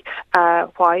see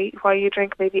why you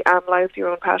drink, maybe analyse your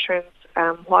own patterns.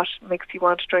 What makes you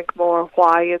want to drink more?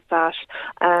 Why is that?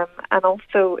 And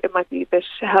also, it might be a bit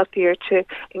healthier to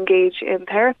engage in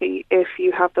therapy if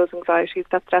you have those anxieties.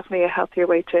 That's definitely a healthier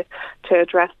way to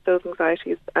address those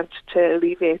anxieties and to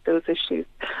alleviate those issues.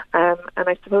 And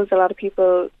I suppose a lot of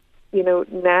people, you know,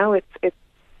 now it's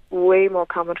way more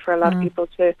common for a lot of people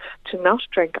to not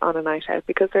drink on a night out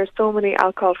because there's so many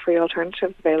alcohol-free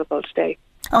alternatives available today.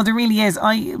 Oh, there really is.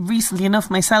 I recently enough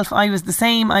myself, I was the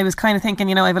same. I was kind of thinking,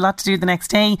 you know, I have a lot to do the next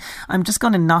day. I'm just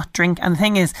going to not drink. And the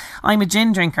thing is, I'm a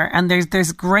gin drinker, and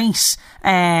there's great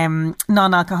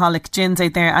non-alcoholic gins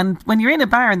out there. And when you're in a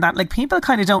bar and that, like, people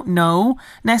kind of don't know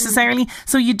necessarily.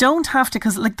 So you don't have to,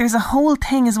 because like there's a whole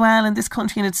thing as well in this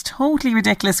country, and it's totally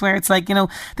ridiculous, where it's like, you know,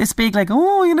 this big like,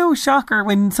 oh, you know, shocker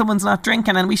when someone's not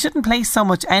drinking. And we shouldn't place so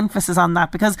much emphasis on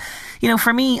that because, you know,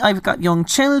 for me, I've got young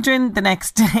children. The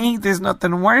next day, there's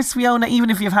nothing worse, Fiona, even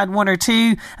if you've had one or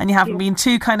two and you haven't been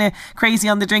too kind of crazy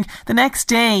on the drink, the next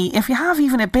day, if you have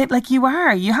even a bit, like you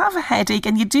have a headache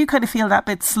and you do kind of feel that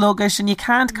bit sluggish, and you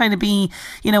can't kind of be,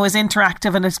 you know, as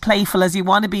interactive and as playful as you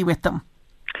want to be with them.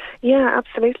 Yeah,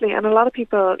 absolutely. And a lot of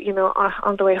people, you know,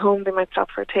 on the way home, they might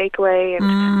stop for a takeaway,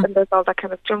 and there's all that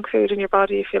kind of junk food in your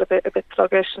body. You feel a bit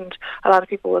sluggish, and a lot of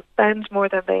people will spend more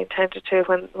than they intended to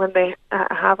when they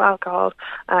have alcohol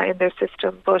in their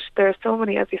system. But there are so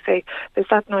many, as you say, there's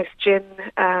that nice gin.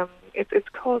 It's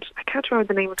called, I can't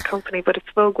remember the name of the company, but it's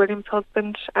Vogue Williams'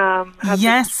 husband.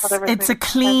 Yes, it's a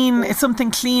clean, it's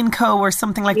something Clean Co or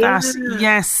something like that.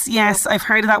 Yes, I've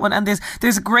heard of that one. And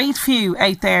there's a great few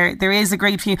out there. There is a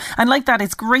great few. And like that,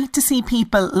 it's great to see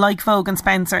people like Vogue and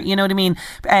Spencer, you know what I mean?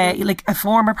 Like a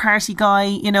former party guy,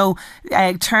 you know,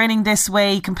 turning this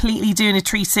way, completely doing a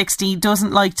 360,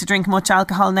 doesn't like to drink much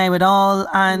alcohol now at all,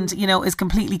 and, you know, is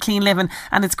completely clean living.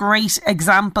 And it's great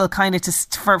example kind of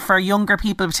for younger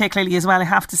people particularly as well, I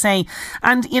have to say.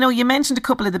 And, you know, you mentioned a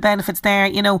couple of the benefits there.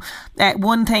 You know,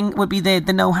 one thing would be the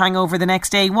no hangover the next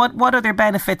day. What other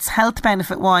benefits, health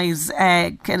benefit wise,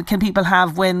 can people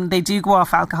have when they do go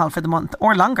off alcohol for the month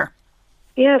or longer?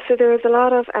 Yeah, so there is a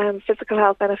lot of physical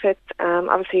health benefits.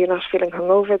 Obviously, you're not feeling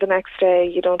hungover the next day.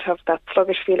 You don't have that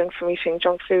sluggish feeling from eating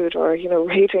junk food or, you know,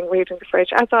 raiding the fridge,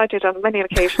 as I did on many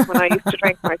occasions when I used to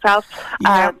drink myself.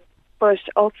 Yeah. But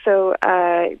also,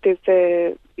 there's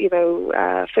the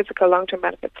physical long-term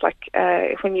benefits, like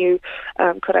when you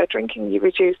cut out drinking, you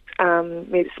reduce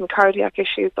maybe some cardiac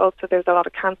issues. Also, there's a lot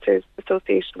of cancers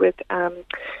associated with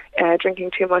drinking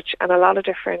too much, and a lot of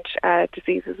different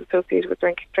diseases associated with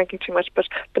drinking too much. But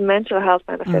the mental health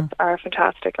benefits are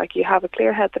fantastic. Like, you have a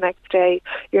clear head the next day.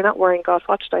 You're not worrying, God,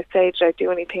 what did I say? Did I do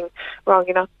anything wrong?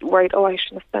 You're not worried, oh, I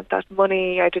shouldn't have spent that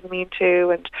money. I didn't mean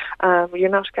to. And you're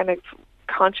not kind of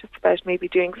conscious about maybe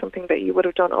doing something that you would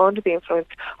have done under the influence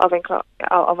of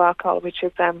alcohol, which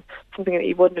is something that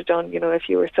you wouldn't have done, you know, if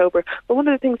you were sober. But one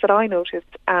of the things that I noticed,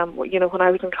 you know, when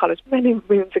I was in college many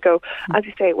moons ago, as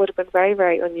you say, it would have been very,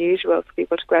 very unusual for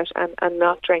people to go out and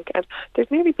not drink. And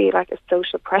there'd nearly be like a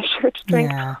social pressure to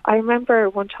drink. Yeah. I remember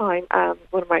one time,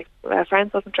 one of my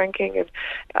friends wasn't drinking, and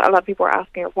a lot of people were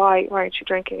asking her, why aren't you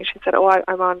drinking? And she said,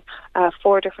 I'm on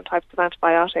 4 different types of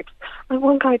antibiotics. And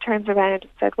one guy turns around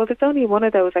and said, well, there's only one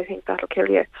of those, I think that'll kill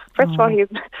you. First of all, he's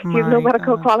no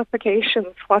medical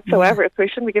qualifications whatsoever, so he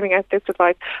shouldn't be giving out this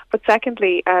advice. But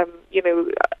secondly, you know,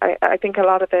 I think a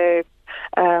lot of the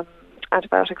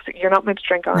antibiotics you're not meant to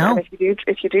drink on, and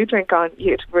if you do drink on,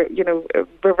 it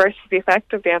reverses the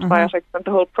effect of the antibiotics, and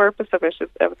the whole purpose of it is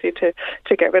obviously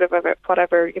to get rid of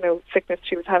whatever, you know, sickness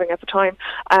she was having at the time.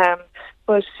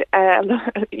 but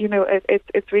you know,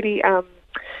 it's really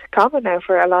common now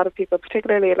for a lot of people,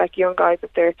 particularly like young guys,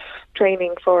 if they're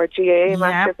training for GAA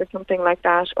matches or something like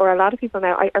that. Or a lot of people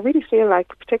now, I really feel like,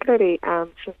 particularly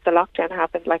since the lockdown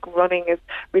happened, like running is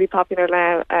really popular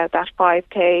now. That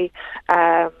 5K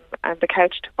and the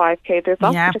couch to 5K. There's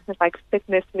lots of different like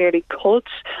fitness, nearly cult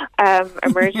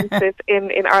emergences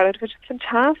in Ireland, which is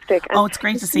fantastic. And it's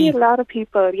great to see a lot of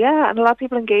people, and a lot of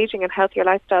people engaging in healthier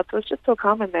lifestyles. So it's just so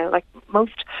common now. Like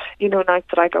most, you know, nights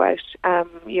that I go out,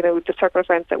 you know, the circle of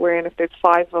friends that we're in, if there's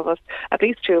 5 of us, at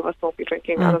least 2 of us won't be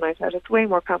drinking on a night out. It's way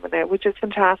more common now, which is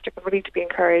fantastic and really to be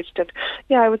encouraged. And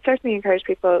I would certainly encourage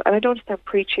people, and I don't sound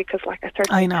preachy because like I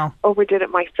certainly overdid it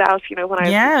myself, you know, when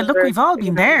I was look, we've all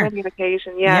been there. On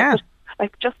occasion, but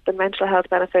like just the mental health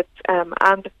benefits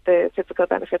and the physical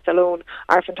benefits alone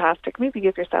are fantastic. Maybe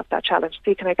give yourself that challenge.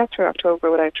 See, can I get through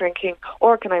October without drinking,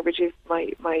 or can I reduce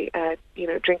my you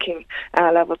know, drinking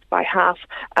levels by half?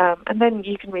 And then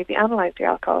you can maybe analyse your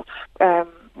alcohol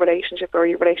relationship or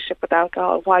your relationship with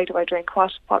alcohol. Why do I drink?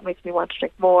 What makes me want to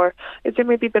drink more? Is there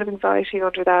maybe a bit of anxiety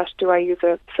under that? Do I use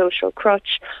a social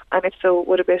crutch? And if so,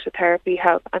 would a bit of therapy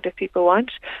help? And if people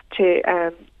want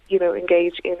to you know,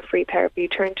 engage in free therapy,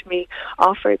 Turn to Me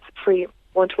offers free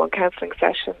one-to-one counselling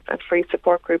sessions and free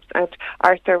support groups, and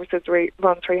our services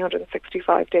run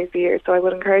 365 days a year. So I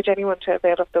would encourage anyone to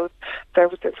avail of those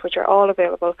services, which are all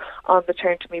available on the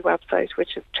Turn to Me website,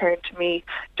 which is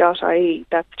turntome.ie.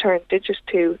 That's turn digit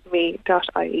to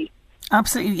me.ie.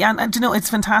 Absolutely, and you know, it's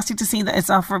fantastic to see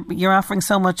that you're offering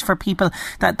so much for people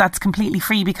that's completely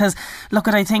free. Because look,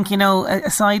 I think, you know,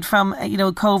 aside from, you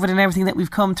know, COVID and everything that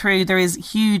we've come through, there is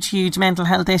huge mental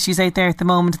health issues out there at the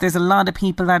moment. There's a lot of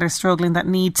people that are struggling that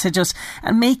need to just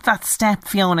make that step,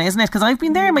 Fiona, isn't it? Because I've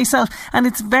been there myself, and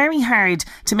it's very hard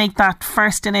to make that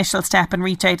first initial step and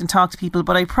reach out and talk to people.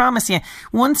 But I promise you,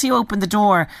 once you open the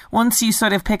door, once you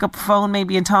sort of pick up the phone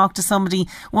maybe and talk to somebody,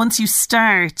 once you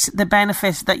start, the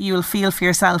benefit that you will feel for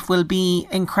yourself will be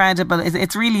incredible.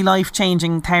 It's really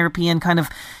life-changing therapy, and kind of,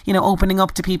 you know, opening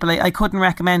up to people. I couldn't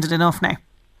recommend it enough now.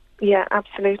 Yeah,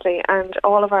 absolutely. And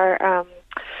all of our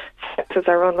services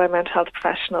are run by mental health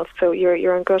professionals, so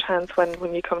you're in good hands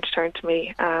when you come to Turn to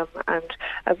Me. And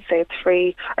as I say, it's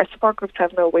free. Our support groups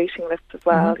have no waiting lists as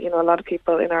well. You know, a lot of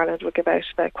people in Ireland will give out,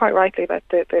 quite rightly, about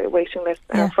the waiting list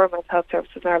for mental health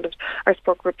services in Ireland. Our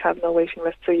support groups have no waiting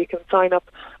list, so you can sign up,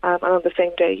 and on the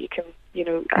same day you can, you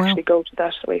know, actually go to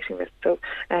that waiting list. So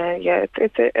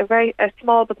it's a very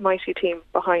small but mighty team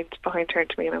behind Turn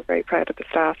to Me, and I'm very proud of the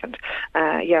staff. And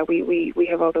we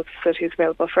have all those facilities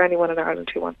available for anyone in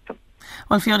Ireland who wants them.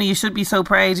 Well, Fiona, you should be so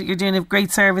proud. You're doing a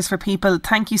great service for people.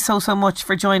 Thank you so much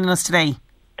for joining us today.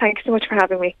 Thanks so much for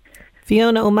having me.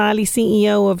 Fiona O'Malley,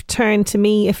 CEO of Turn to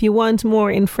Me. If you want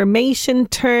more information,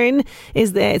 Turn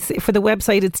is for the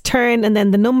website. It's turn and then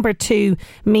the number 2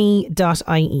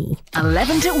 me.ie.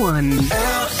 11 to 1.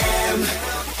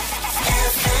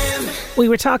 We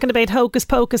were talking about Hocus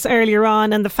Pocus earlier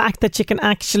on, and the fact that you can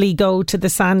actually go to the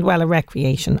Sandwella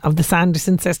recreation of the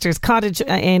Sanderson sisters' cottage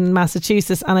in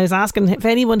Massachusetts. And I was asking if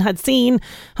anyone had seen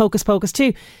Hocus Pocus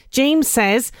 2. James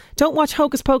says, don't watch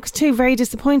Hocus Pocus 2, very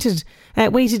disappointed.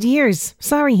 Waited years.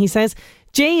 Sorry, he says.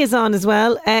 Jay is on as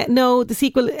well. No, the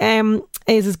sequel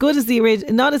is as good as the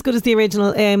not as good as the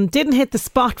original. Didn't hit the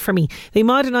spot for me. They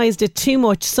modernised it too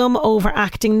much. Some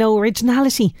overacting, no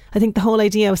originality. I think the whole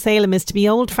idea of Salem is to be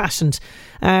old-fashioned.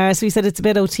 So he said it's a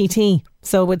bit OTT.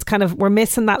 So it's kind of, we're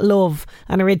missing that love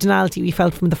and originality we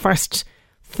felt from the first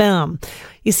film.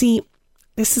 You see,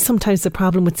 this is sometimes the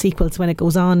problem with sequels when it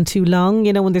goes on too long.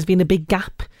 You know, when there's been a big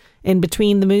gap in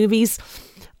between the movies.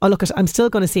 Oh, look, I'm still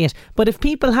going to see it. But if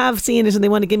people have seen it and they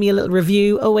want to give me a little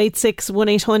review, 086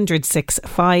 1800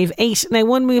 658. Now,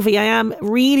 one movie I am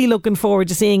really looking forward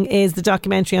to seeing is the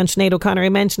documentary on Sinead O'Connor. I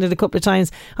mentioned it a couple of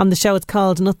times on the show. It's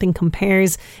called Nothing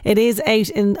Compares. It is out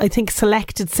in, I think,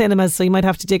 selected cinemas, so you might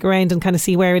have to dig around and kind of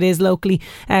see where it is locally.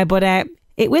 But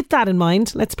with that in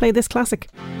mind, let's play this classic.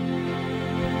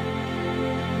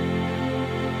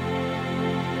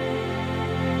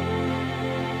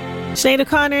 Sinead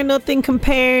O'Connor, Nothing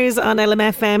Compares on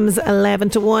LMFM's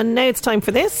 11 to 1. Now it's time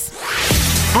for this.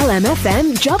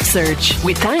 LMFM Job Search.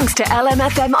 With thanks to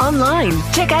LMFM Online.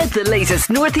 Check out the latest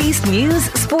Northeast news,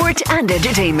 sport and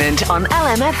entertainment on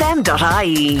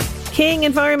lmfm.ie. King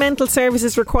Environmental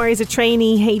Services requires a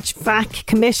trainee HVAC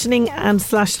commissioning and /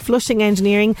 flushing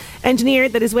engineer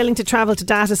that is willing to travel to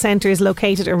data centres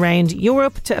located around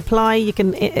Europe. To apply, you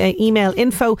can email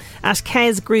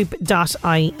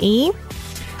info@kesgroup.ie.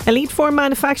 Elite Form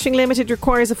Manufacturing Limited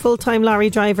requires a full-time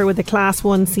lorry driver with a Class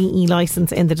 1 CE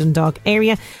licence in the Dundalk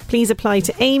area. Please apply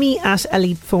to Amy at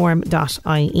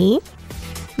eliteform.ie.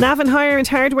 Navan Hire and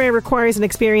Hardware requires an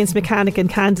experienced mechanic and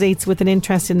candidates with an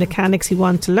interest in mechanics who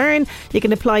want to learn. You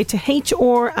can apply to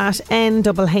hr@nhh.ie.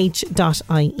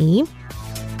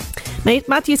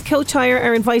 Matthews Coach Hire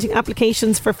are inviting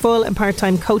applications for full and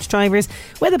part-time coach drivers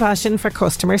with a passion for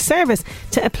customer service.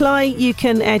 To apply, you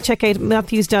can check out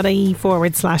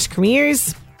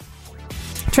matthews.ie/careers.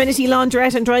 Trinity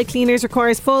Laundrette and Dry Cleaners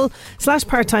requires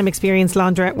full/part-time experienced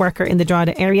laundrette worker in the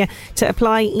Drogheda area. To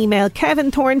apply, email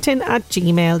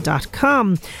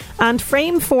kevinthornton@gmail.com. And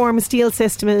Frameform Steel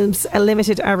Systems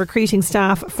Limited are recruiting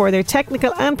staff for their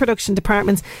technical and production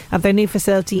departments at their new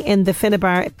facility in the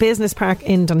Finnabar Business Park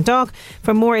in Dundalk.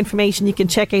 For more information, you can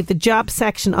check out the job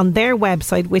section on their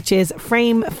website, which is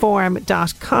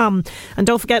frameform.com. And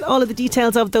don't forget, all of the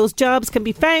details of those jobs can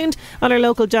be found on our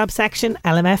local job section,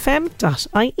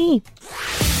 lmfm.ie.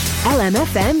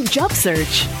 LMFM Job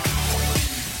Search.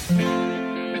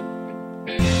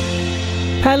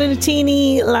 Paolo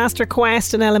Nutini, last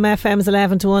request on LMFM's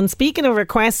 11 to 1. Speaking of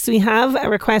requests, we have a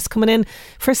request coming in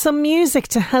for some music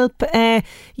to help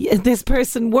this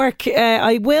person work.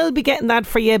 I will be getting that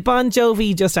for you. Bon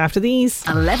Jovi just after these.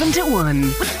 11 to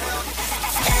 1.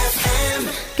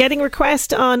 Getting a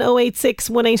request on 086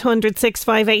 1800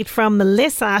 658 from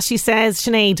Melissa. She says,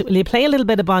 Sinead, will you play a little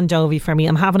bit of Bon Jovi for me?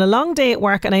 I'm having a long day at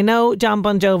work and I know John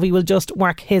Bon Jovi will just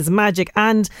work his magic.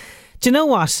 And do you know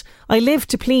what? I live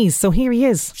to please, so here he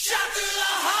is.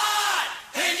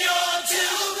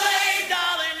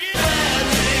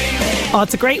 Oh,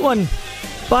 it's a great one.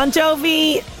 Bon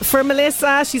Jovi for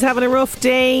Melissa. She's having a rough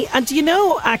day. And do you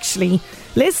know, actually,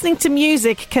 listening to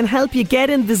music can help you get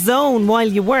in the zone while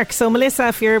you work. So Melissa,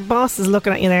 if your boss is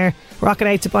looking at you there, rocking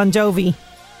out to Bon Jovi,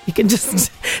 you can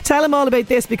just tell him all about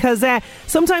this, because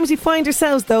sometimes you find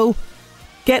yourselves, though,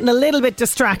 getting a little bit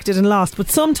distracted and lost, but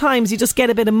sometimes you just get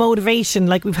a bit of motivation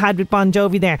like we've had with Bon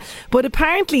Jovi there. But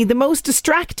apparently the most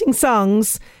distracting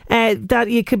songs that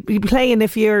you could be playing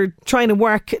if you're trying to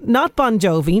work, not Bon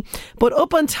Jovi, but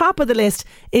up on top of the list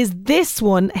is this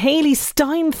one, Hayley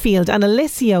Steinfeld and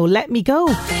Alessio, Let Me Go.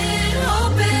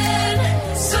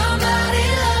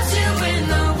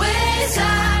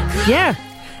 Yeah.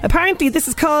 Apparently this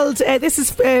is called,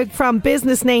 from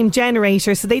Business Name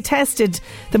Generator. So they tested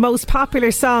the most popular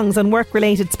songs on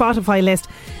work-related Spotify list.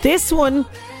 This one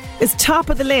is top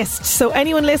of the list. So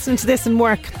anyone listening to this in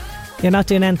work, you're not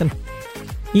doing anything.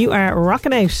 You are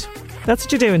rocking out. That's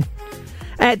what you're doing.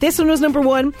 This one was number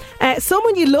 1.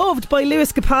 Someone You Loved by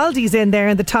Lewis Capaldi's in there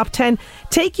in the top 10.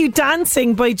 Take You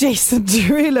Dancing by Jason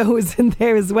Derulo is in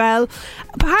there as well.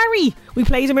 Harry, we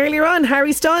played him earlier on.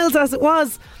 Harry Styles, As It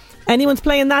Was. Anyone's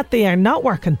playing that, they are not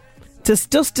working.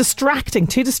 Just distracting.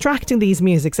 Too distracting, these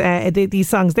musics, these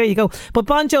songs. There you go. But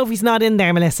Bon Jovi's not in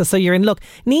there, Melissa, so you're in luck.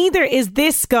 Neither is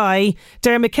this guy,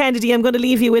 Dermot Kennedy. I'm going to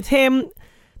leave you with him.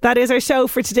 That is our show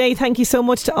for today. Thank you so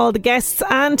much to all the guests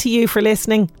and to you for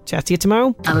listening. Chat to you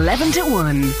tomorrow. 11 to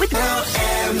 1 with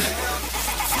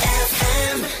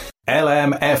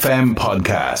LMFM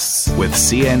Podcasts. With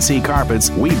CNC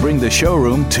Carpets, we bring the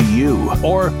showroom to you.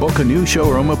 Or book a new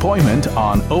showroom appointment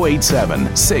on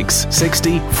 087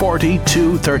 660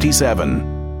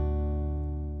 4237.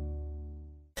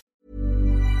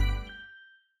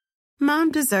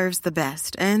 Mom deserves the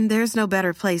best, and there's no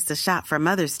better place to shop for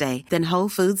Mother's Day than Whole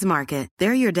Foods Market.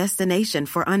 They're your destination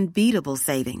for unbeatable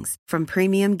savings, from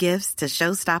premium gifts to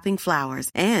show-stopping flowers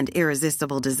and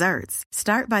irresistible desserts.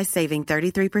 Start by saving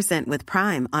 33% with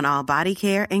Prime on all body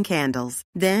care and candles.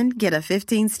 Then get a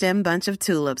 15-stem bunch of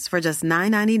tulips for just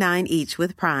 $9.99 each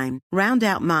with Prime. Round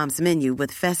out Mom's menu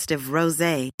with festive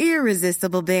rosé,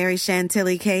 irresistible berry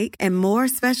chantilly cake, and more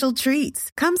special treats.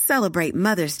 Come celebrate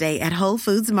Mother's Day at Whole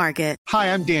Foods Market.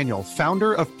 Hi, I'm Daniel,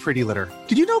 founder of Pretty Litter.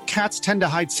 Did you know cats tend to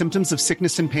hide symptoms of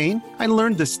sickness and pain? I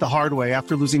learned this the hard way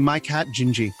after losing my cat,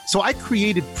 Gingy. So I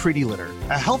created Pretty Litter,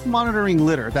 a health monitoring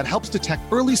litter that helps detect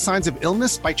early signs of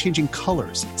illness by changing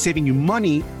colors, saving you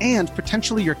money and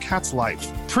potentially your cat's life.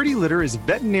 Pretty Litter is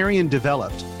veterinarian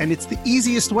developed, and it's the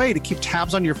easiest way to keep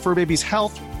tabs on your fur baby's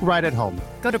health right at home.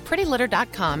 Go to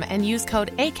prettylitter.com and use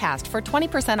code ACAST for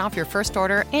 20% off your first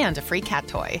order and a free cat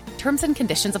toy. Terms and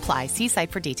conditions apply. See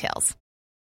site for details.